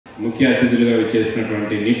ముఖ్య అతిథులుగా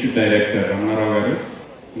విచ్చేసినటువంటి నీట్ డైరెక్టర్ రమణారావు గారు,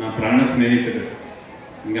 నా ప్రాణ స్నేహితుడు,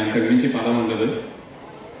 ఇంకా అంతకుమించి పదం ఉండదు,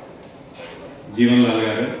 జీవన్ లాల్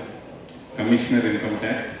గారు, కమిషనర్ ఇన్కమ్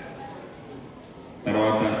ట్యాక్స్.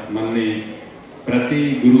 తర్వాత మళ్ళీ ప్రతి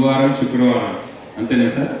గురువారం శుక్రవారం, అంతేనా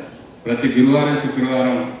సార్, ప్రతి గురువారం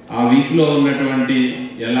శుక్రవారం ఆ వీక్లో ఉన్నటువంటి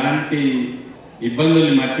ఎలాంటి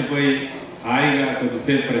ఇబ్బందుల్ని మర్చిపోయి హాయిగా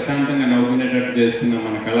కొద్దిసేపు ప్రశాంతంగా నవ్వుకునేటట్టు చేస్తున్న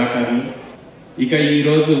మన కళాకారులు. ఇక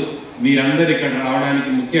ఈరోజు మీరందరూ ఇక్కడ రావడానికి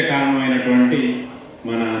ముఖ్య కారణమైనటువంటి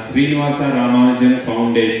మన శ్రీనివాస రామానుజన్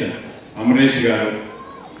ఫౌండేషన్ అమరేష్ గారు,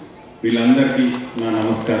 వీళ్ళందరికీ నా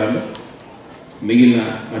నమస్కారాలు. మిగిలిన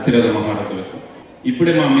అతిరథ మహారథులకు.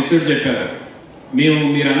 ఇప్పుడే మా మిత్రుడు చెప్పారు,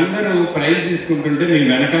 మీరందరూ ప్రైజ్ తీసుకుంటుంటే మేము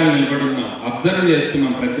వెనకాల నిలబడి ఉన్నాం, అబ్జర్వ్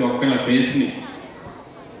చేస్తున్నాం ప్రతి ఒక్కళ్ళ ఫేస్ని.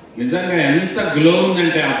 నిజంగా ఎంత గ్లో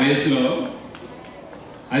ఉందంటే ఆ ఫేస్లో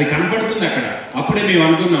అది కనపడుతుంది అక్కడ. అప్పుడే మేము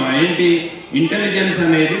అనుకున్నాం ఏంటి ఇంటెలిజెన్స్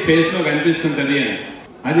అనేది ఫేస్లో కనిపిస్తుంటుంది అని.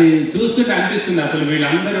 అది చూస్తుంటే అనిపిస్తుంది అసలు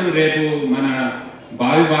వీళ్ళందరూ రేపు మన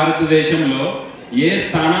భావి భారతదేశంలో ఏ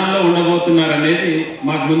స్థానాల్లో ఉండబోతున్నారు అనేది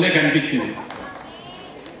మాకు ముందే కనిపించింది.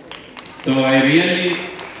 So I really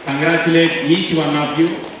congratulate each one of you.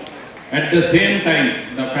 At the same time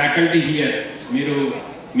the faculty here, మీరు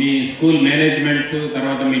మీ స్కూల్ మేనేజ్మెంట్స్,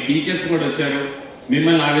 తర్వాత మీ టీచర్స్ కూడా వచ్చారు.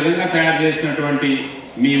 మిమ్మల్ని ఆ విధంగా తయారు చేసినటువంటి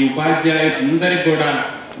మీ ఉపాధ్యాయులందరికీ కూడా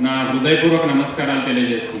నా హృదయపూర్వక నమస్కారాలు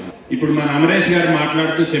తెలియజేస్తున్నాను. ఇప్పుడు మన అమరేష్ గారు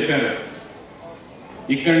మాట్లాడుతూ చెప్పారు,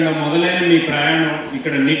 ఇక్కడ మొదలైన మీ ప్రయాణం,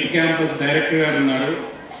 ఇక్కడ నిట్ క్యాంపస్ డైరెక్టర్ గారు ఉన్నారు,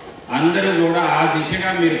 అందరూ కూడా ఆ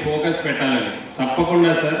దిశగా మీరు ఫోకస్ పెట్టాలని.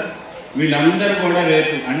 తప్పకుండా సార్, వీళ్ళందరూ కూడా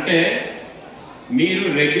రేపు అంటే మీరు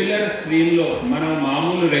రెగ్యులర్ స్ట్రీమ్లో, మనం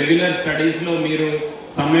మామూలు రెగ్యులర్ స్టడీస్లో మీరు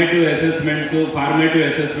సమ్మేటివ్ అసెస్మెంట్స్, ఫార్మేటివ్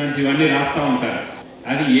అసెస్మెంట్స్ ఇవన్నీ రాస్తూ ఉంటారు.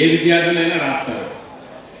 అది ఏ విద్యార్థులైనా రాస్తారు.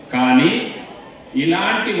 కానీ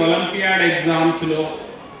ఇలాంటి ఒలింపియాడ్ ఎగ్జామ్స్లో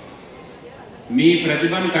మీ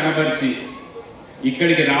ప్రతిభను కనబరిచి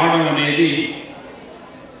ఇక్కడికి రావడం అనేది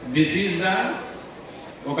దిస్ ఈజ్ ద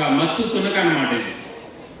ఒక మచ్చు తునక అన్నమాట.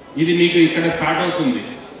 ఇది మీకు ఇక్కడ స్టార్ట్ అవుతుంది.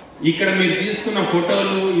 ఇక్కడ మీరు తీసుకున్న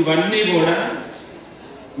ఫోటోలు ఇవన్నీ కూడా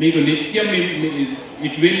మీకు నిత్యం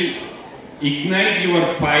it will ignite your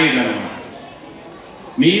fire అన్నమాట.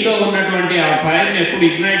 మీలో ఉన్నటువంటి ఆ ఫైర్ని ఎప్పుడు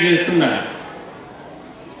ఇగ్నైట్ చేస్తున్నారు.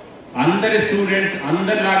 అందరి స్టూడెంట్స్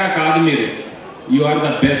అందరిలాగా కాదు మీరు. You are the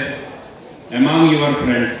best among your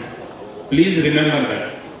friends. Please remember that.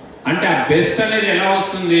 అంటే ఆ బెస్ట్ అనేది ఎలా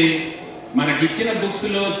వస్తుంది? మనకిచ్చిన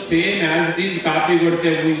బుక్స్లో same as it is copy కొడితే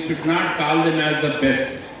we should not call them as the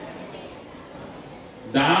best.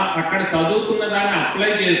 అక్కడ చదువుకున్న దాన్ని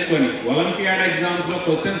అప్లై చేసుకొని ఒలింపియాడ్ ఎగ్జామ్స్లో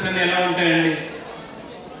క్వశ్చన్స్ అన్ని ఎలా ఉంటాయండి?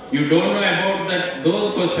 You don't know about those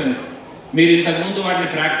questions. మీరు ఇంతకుముందు వాటిని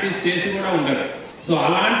ప్రాక్టీస్ చేసి కూడా ఉండరు. సో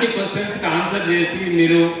అలాంటి క్వశ్చన్స్కి ఆన్సర్ చేసి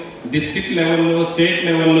మీరు డిస్ట్రిక్ట్ లెవెల్లో, స్టేట్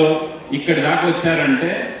లెవెల్లో ఇక్కడ దాకా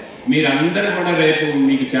వచ్చారంటే మీరందరూ కూడా రేపు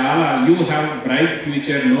మీకు చాలా you have bright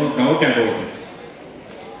future, no doubt about it.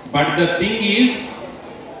 But the thing is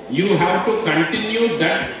you have to continue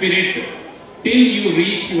that spirit till you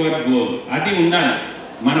reach your goal. అది ఉండాలి.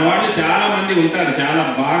 మన వాళ్ళు చాలా మంది ఉంటారు, చాలా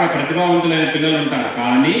బాగా ప్రతిభావంతులైన పిల్లలు ఉంటారు.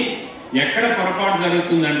 కానీ ఎక్కడ పొరపాటు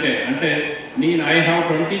జరుగుతుందంటే, I have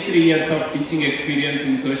 23 years of teaching experience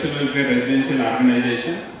in social welfare residential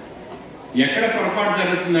organisation. ఎక్కడ పొరపాటు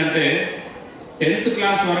జరుగుతుందంటే 10th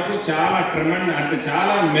క్లాస్ వరకు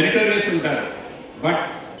చాలా మెరిటోరియస్ ఉంటారు. బట్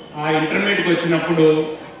ఆ ఇంటర్మీడియట్కి వచ్చినప్పుడు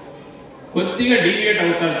కొద్దిగా డీవియేట్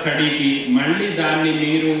అవుతారు స్టడీకి. మళ్ళీ దాన్ని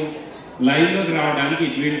మీరు లైన్లోకి రావడానికి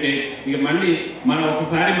ఇట్ విల్ టేక్. ఇక మళ్ళీ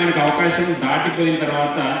ఒకసారి మనకు అవకాశం దాటిపోయిన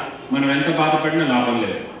తర్వాత మనం ఎంత బాధపడినా లాభం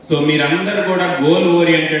లేదు. సో మీరందరూ కూడా గోల్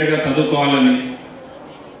ఓరియంటెడ్గా చదువుకోవాలని.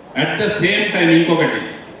 అట్ ద సేమ్ టైం ఇంకొకటి,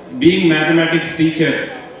 బీయింగ్ మ్యాథమెటిక్స్ టీచర్,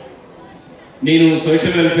 నేను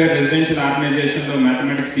సోషల్ వెల్ఫేర్ రెసిడెన్షియల్ ఆర్గనైజేషన్లో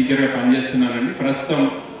మ్యాథమెటిక్స్ టీచర్గా పనిచేస్తున్నానండి. ప్రస్తుతం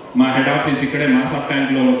మా హెడ్ ఆఫీస్ ఇక్కడే మాసాఫ్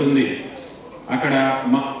ట్యాంక్లో ఉంటుంది. అక్కడ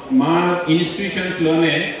మా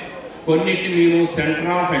ఇన్స్టిట్యూషన్స్లోనే కొన్నిటిని మేము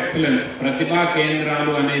సెంటర్ ఆఫ్ ఎక్సలెన్స్, ప్రతిభా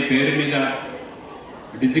కేంద్రాలు అనే పేరు మీద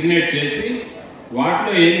డిజిగ్నేట్ చేసి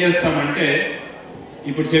వాటిలో ఏం చేస్తామంటే,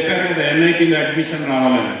 ఇప్పుడు చెప్పారు కదా ఎన్ఐటీలో అడ్మిషన్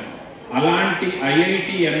రావాలని, అలాంటి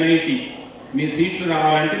ఐఐటి, ఎన్ఐటి మీ సీట్లు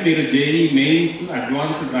రావాలంటే మీరు జేఈ మెయిన్స్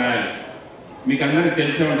అడ్వాన్స్డ్ రాయాలి. మీకు అందరికీ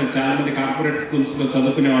తెలిసే ఉంటుంది, చాలామంది కార్పొరేట్ స్కూల్స్లో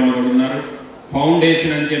చదువుకునే వాళ్ళు కూడా ఉన్నారు.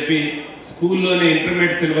 ఫౌండేషన్ అని చెప్పి స్కూల్లోనే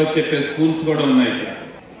ఇంటర్మీడియట్ సిలబస్ చెప్పే స్కూల్స్ కూడా ఉన్నాయి ఇక్కడ.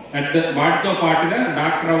 వాటితో పాటుగా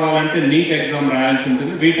డాక్టర్ అవ్వాలంటే నీట్ ఎగ్జామ్ రాయాల్సి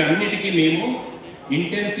ఉంటుంది. వీటన్నిటికీ మేము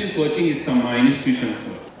ఇంటెన్సివ్ కోచింగ్ ఇస్తాం మా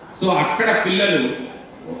ఇన్స్టిట్యూషన్స్లో. సో అక్కడ పిల్లలు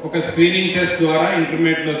ఒక స్క్రీనింగ్ టెస్ట్ ద్వారా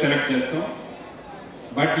ఇంటర్మీడియట్లో సెలెక్ట్ చేస్తాం.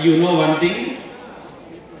 But you know one thing,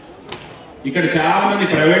 ఇక్కడ చాలామంది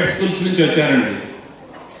ప్రైవేట్ స్కూల్స్ నుంచి వచ్చారండి.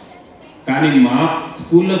 కానీ మా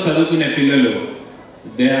స్కూల్లో చదువుకునే పిల్లలు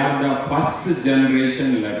they are the first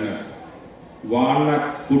generation learners. వాళ్ళ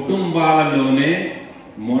కుటుంబాలలోనే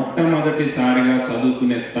మొట్టమొదటిసారిగా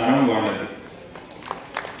చదువుకునే తరం వాళ్ళది.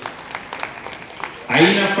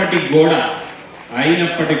 అయినప్పటికీ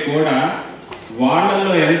కూడా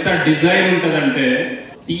వాళ్ళల్లో ఎంత డిజైర్ ఉంటుందంటే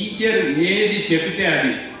టీచర్ ఏది చెబితే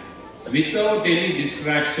అది వితౌట్ ఎనీ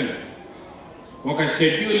డిస్ట్రాక్షన్ ఒక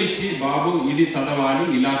షెడ్యూల్ ఇచ్చి బాబు ఇది చదవాలి,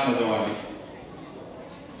 ఇలా చదవాలి,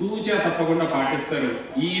 తూచా తప్పకుండా పాటిస్తారు.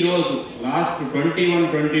 ఈరోజు లాస్ట్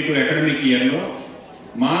 21-22 అకాడమిక్ ఇయర్లో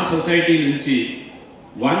మా సొసైటీ నుంచి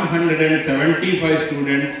 175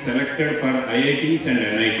 students selected for IITs and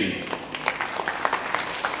NITs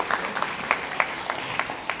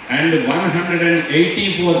and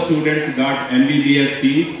 184 students got MBBS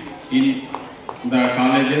seats in the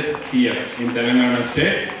colleges here in Telangana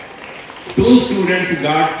state. 2 students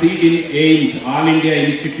got seat in AIIMS, All India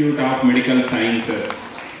Institute of Medical Sciences.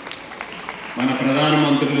 మన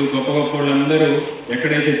ప్రధానమంత్రులు గొప్ప గొప్ప వాళ్ళందరూ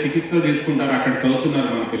ఎక్కడైతే చికిత్స తీసుకుంటారో అక్కడ చదువుతున్నారు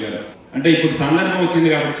మన పిల్లలు. అంటే ఇప్పుడు సందర్భం వచ్చింది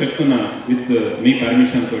కాబట్టి చెప్తున్నాను విత్ మీ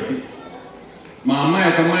పర్మిషన్ తోటి. మా అమ్మాయి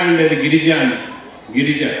ఒక అమ్మాయి ఉండేది గిరిజ,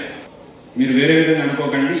 మీరు వేరే విధంగా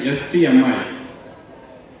అనుకోకండి, ST అమ్మాయి.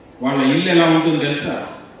 వాళ్ళ ఇల్లు ఎలా ఉంటుందో తెలుసా?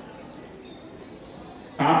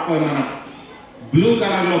 టాప్ మన బ్లూ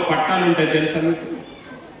కలర్లో పట్టాలు ఉంటాయి తెలుసా మీకు?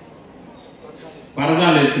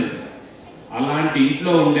 పరదాలు వేసి అలాంటి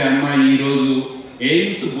ఇంట్లో ఉండే అమ్మాయి ఈరోజు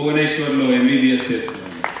ఎయిమ్స్ భువనేశ్వర్లో MBBS చేస్తుంది.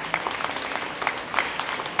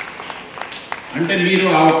 అంటే మీరు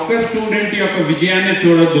ఆ ఒక్క స్టూడెంట్ యొక్క విజయాన్ని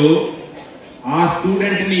చూడొద్దు, ఆ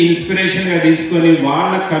స్టూడెంట్ని ఇన్స్పిరేషన్గా తీసుకొని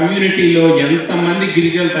వాళ్ళ కమ్యూనిటీలో ఎంతమంది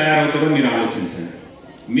గిరిజనులు తయారవుతారో మీరు ఆలోచించండి.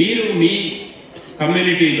 మీరు మీ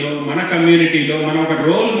కమ్యూనిటీలో మన కమ్యూనిటీలో మనం ఒక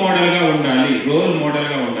రోల్ మోడల్గా ఉండాలి.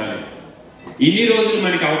 ఇన్ని రోజులు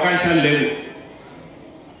మనకి అవకాశాలు లేవు.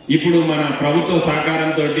 ఇప్పుడు మన ప్రభుత్వ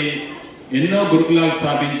సహకారంతో ఎన్నో గురుకులాలు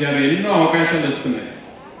స్థాపించారు, ఎన్నో అవకాశాలు వస్తున్నాయి.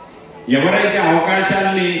 ఎవరైతే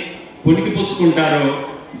అవకాశాలని పుణికిపుచ్చుకుంటారో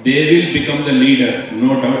they will become the leaders, no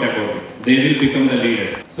doubt about it, they will become the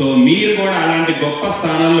leaders. So మీరు కూడా అలాంటి గొప్ప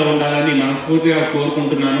స్థానాల్లో ఉండాలని మనస్ఫూర్తిగా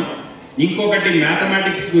కోరుకుంటున్నాను. ఇంకొకటి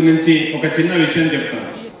మ్యాథమెటిక్స్ గురించి ఒక చిన్న విషయం చెప్తాను.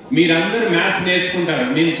 మీరందరూ మ్యాథ్స్ నేర్చుకుంటారు.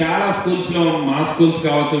 నేను చాలా స్కూల్స్లో, మా స్కూల్స్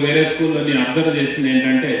కావచ్చు, వేరే స్కూల్లో నేను అబ్జర్వ్ చేసింది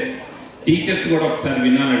ఏంటంటే టీచర్స్ కూడా ఒకసారి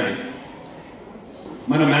వినాలండి.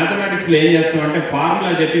 మన మ్యాథమెటిక్స్లో ఏం చేస్తామంటే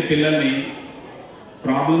ఫార్ములా చెప్పి పిల్లల్ని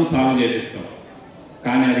ప్రాబ్లమ్ సాల్వ్ చేపిస్తాం,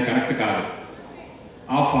 కానీ అది కరెక్ట్ కాదు.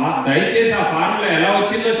 దయచేసి ఆ ఫార్ములా ఎలా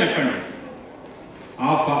వచ్చిందో చెప్పండి.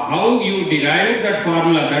 How you derive that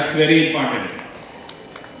formula, that's very important.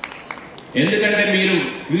 ఎందుకంటే మీరు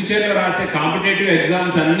ఫ్యూచర్లో రాసే కాంపిటేటివ్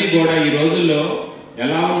ఎగ్జామ్స్ అన్నీ కూడా ఈ రోజుల్లో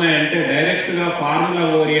ఎలా ఉన్నాయంటే డైరెక్ట్గా ఫార్ములా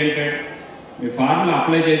ఓరియంటెడ్, మీ ఫార్ములా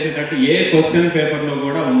అప్లై చేసేటట్టు ఏ క్వశ్చన్ పేపర్లో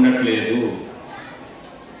కూడా ఉండట్లేదు.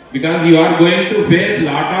 Because you are going to face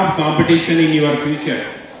lot of competition in your future.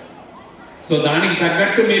 So దానికి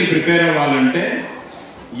తగ్గట్టు మీరు ప్రిపేర్ అవ్వాలంటే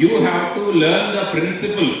you have to learn the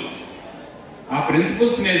principal. ఆ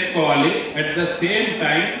ప్రిన్సిపల్స్ నేర్చుకోవాలి. At the same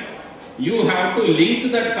time you have to link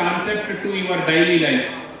that concept to your daily life.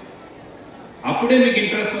 అప్పుడే మీకు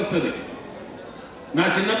interest వస్తుంది. నా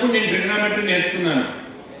చిన్నప్పుడు నేను ట్రిగ్నామెట్రీ నేర్చుకున్నాను.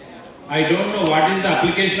 I don't know what is the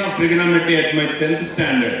application of trigonometry at my 10th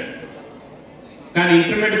standard. కానీ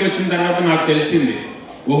ఇంటర్మీడియట్కి వచ్చిన తర్వాత నాకు తెలిసింది,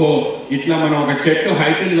 ఓహో ఇట్లా మనం ఒక చెట్టు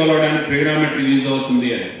హైట్ని కొలవడానికి ట్రిగ్నామెట్రీ యూజ్ అవుతుంది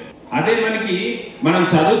అని. అదే మనం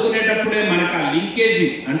చదువుకునేటప్పుడే మనకు ఆ లింకేజ్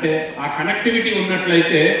అంటే ఆ కనెక్టివిటీ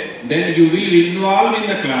ఉన్నట్లయితే then you will involve in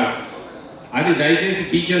the class. అది దయచేసి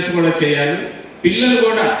టీచర్స్ కూడా చేయాలి. పిల్లలు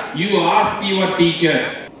కూడా యూ ఆస్క్ యువర్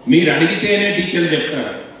టీచర్స్. మీరు అడిగితేనే టీచర్లు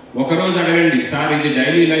చెప్తారు. ఒకరోజు అడగండి, సార్ ఇది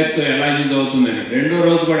డైలీ లైఫ్తో ఎలా యూజ్ అవుతుందని. రెండో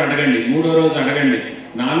రోజు కూడా అడగండి, మూడో రోజు అడగండి,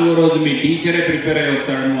 నాలుగో రోజు మీ టీచరే ప్రిపేర్ అయ్యి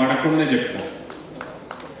వస్తాడు, నువ్వు అడగకుండా చెప్తావు.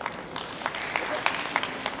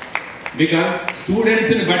 బికాస్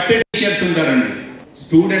స్టూడెంట్స్ని బట్టే టీచర్స్ ఉంటారండి.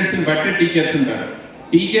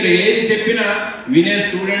 టీచర్ ఏది చెప్పినా వినే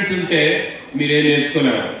స్టూడెంట్స్ ఉంటే మీరేం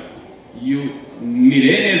నేర్చుకోలేరు.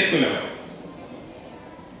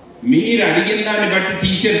 మీరు అడిగిన దాన్ని బట్టి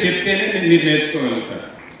టీచర్ చెప్తేనే మీరు నేర్చుకోగలుగుతారు.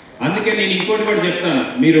 అందుకే నేను ఇంకోటి కూడా చెప్తాను,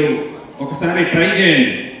 మీరు ఒకసారి ట్రై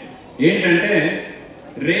చేయండి. ఏంటంటే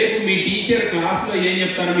రేపు మీ టీచర్ క్లాస్లో ఏం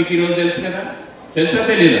చెప్తారో మీకు ఈరోజు తెలుసు కదా? తెలుసా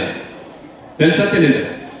తెలీదా?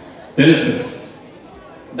 తెలుసు.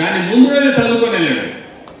 దాన్ని ముందు రోజు చదువుకొని వెళ్ళండి.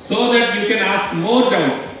 So that you can ask more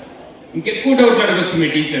doubts. ఇంకెక్కువ డౌట్లు అడగచ్చు మీ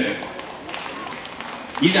టీచర్.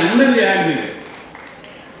 ఇది అందరూ చేయాలి మీరు.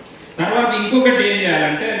 తర్వాత ఇంకొకటి ఏం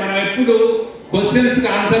చేయాలంటే మనం ఎప్పుడు క్వశ్చన్స్కి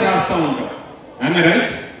ఆన్సర్ రాస్తూ ఉంటాం. I'm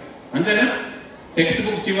right? అంతేనా? టెక్స్ట్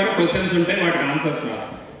బుక్ చివర క్వశ్చన్స్ ఉంటాయి, వాటికి ఆన్సర్స్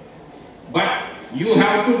రాస్తాం. But you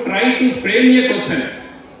have to try to frame A question.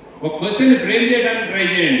 ఒక క్వశ్చన్ ఫ్రేమ్ చేయడానికి ట్రై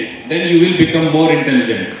చేయండి, then you will become more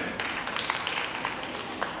intelligent.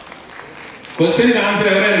 క్వశ్చన్కి ఆన్సర్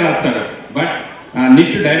ఎవరైనా రాస్తారు, బట్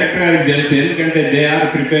నీట్ డైరెక్టర్ గారికి తెలుసు, ఎందుకంటే they are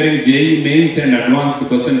preparing JEE mains and advanced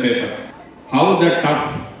question papers. How the tough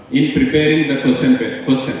in preparing the question.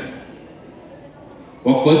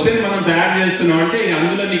 ఒక క్వశ్చన్ మనం తయారు చేస్తున్నాం అంటే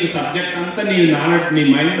అందులో నీకు సబ్జెక్ట్ అంతా నీ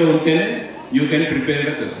మైండ్లో ఉంటేనే you can prepare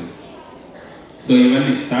the question. So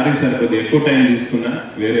ఇవన్నీ సారీ సార్, కొద్దిగా ఎక్కువ టైం తీసుకున్నా,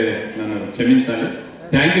 వేరే నన్ను క్షమించాలి.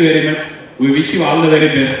 Thank you very much. We wish you all the very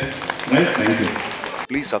best. Right, thank you.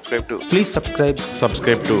 Please subscribe to. Please subscribe.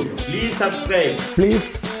 Subscribe to. Please subscribe. Please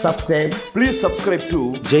subscribe. Please subscribe to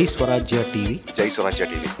JAISWARAAJYA TV. JAISWARAAJYA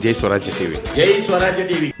TV. JAISWARAAJYA TV. JAISWARAAJYA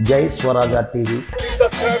TV. JAISWARAAJYA TV. Please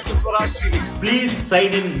subscribe to Swaraajya TV. Please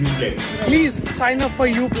sign in Ublood. Please sign up for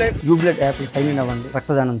Ublood. Ublood app sign in అవ్వండి,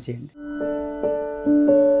 రక్తదానం చేయండి.